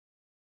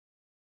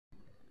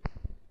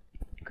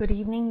Good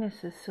evening,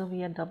 this is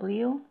Sylvia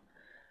W.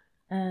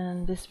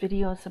 And this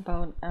video is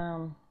about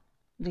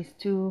these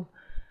two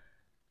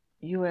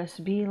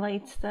USB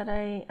lights that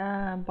I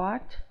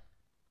bought.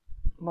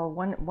 Well,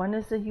 one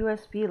is a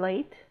USB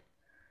light,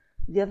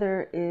 the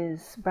other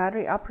is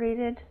battery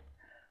operated,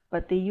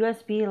 but the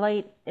USB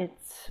light,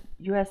 it's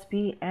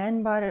USB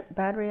and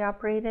battery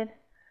operated.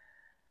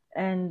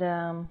 And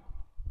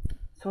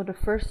so the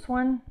first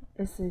one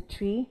is a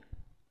tree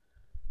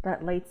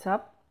that lights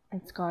up.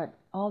 It's got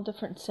all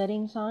different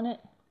settings on it,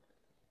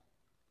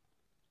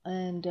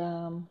 and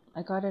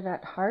I got it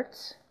at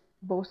Hart's,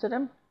 both of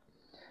them,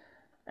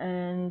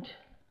 and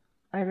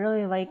I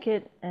really like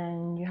it.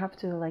 And you have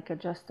to like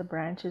adjust the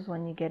branches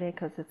when you get it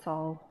because it's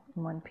all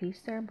in one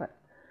piece there, but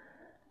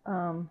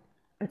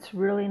it's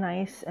really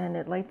nice and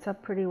it lights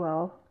up pretty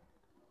well.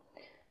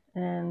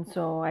 And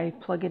so I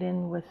plug it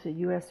in with the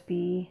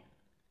USB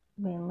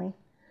mainly,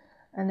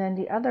 and then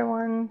the other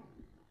one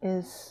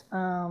is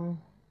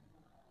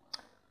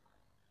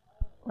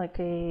like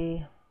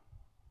a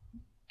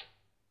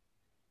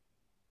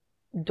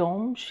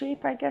dome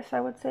shape, I guess I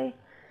would say,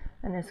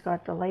 and it's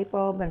got the light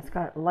bulb and it's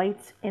got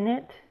lights in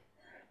it,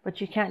 but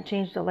you can't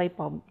change the light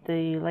bulb.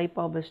 The light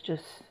bulb is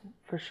just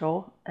for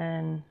show,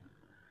 and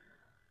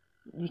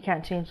you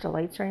can't change the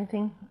lights or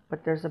anything,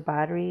 but there's a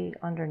battery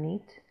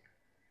underneath,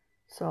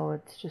 so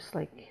it's just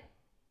like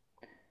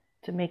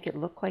to make it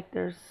look like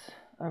there's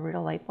a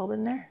real light bulb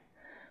in there.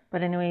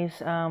 But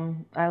anyways,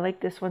 I like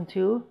this one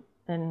too,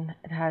 and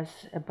it has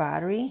a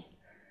battery,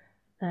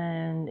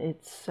 and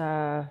it's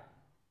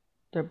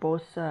they're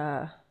both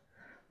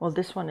well,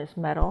 this one is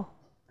metal,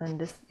 and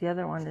the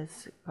other one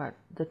is got,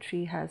 the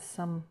tree has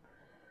some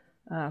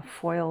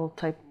foil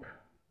type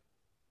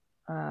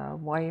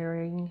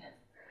wiring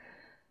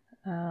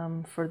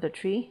for the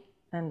tree,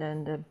 and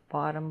then the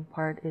bottom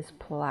part is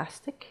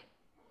plastic.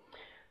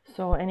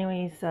 So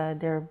anyways,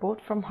 they're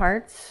both from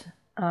Hart's.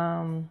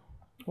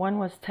 One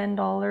was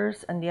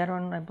 $10 and the other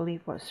one I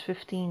believe was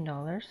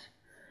 $15.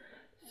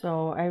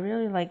 So I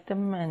really like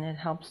them, and it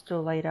helps to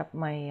light up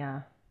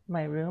my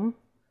my room,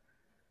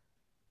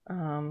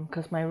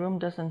 because my room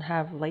doesn't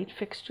have light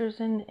fixtures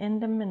in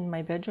them in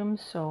my bedroom.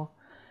 So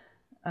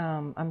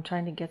I'm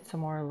trying to get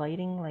some more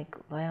lighting, like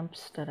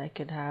lamps that I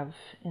could have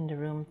in the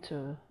room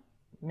to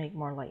make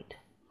more light.